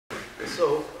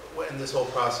So, in this whole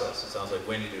process, it sounds like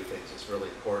when you do things, it's really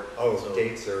important. Oh, so,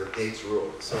 dates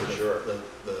rule, so for sure.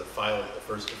 The filing, the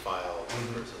first to file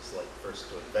versus like first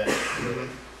to invent, really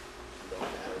don't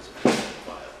matter as a first to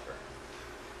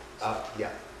file.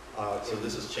 Yeah. So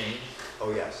this has changed?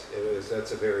 Oh yes, it is.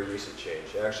 That's a very recent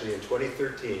change. Actually, in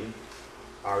 2013,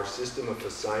 our system of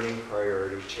assigning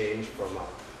priority changed from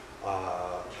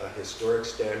a historic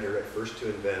standard at first to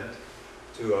invent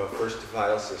to a first to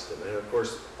file system. And of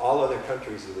course, all other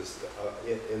countries of this,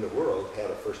 in the world had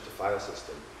a first to file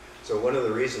system. So one of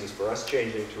the reasons for us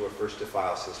changing to a first to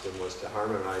file system was to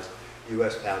harmonize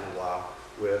US patent law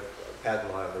with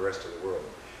patent law in the rest of the world.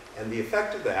 And the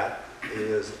effect of that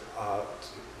is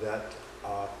that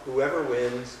whoever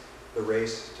wins the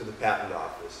race to the patent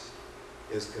office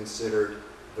is considered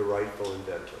the rightful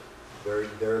inventor.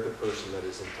 They're the person that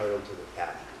is entitled to the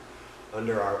patent.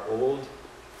 Under our old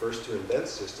first to invent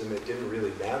system, it didn't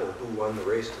really matter who won the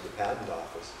race to the patent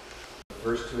office. The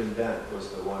first to invent was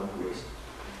the one who was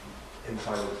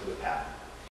entitled to the patent.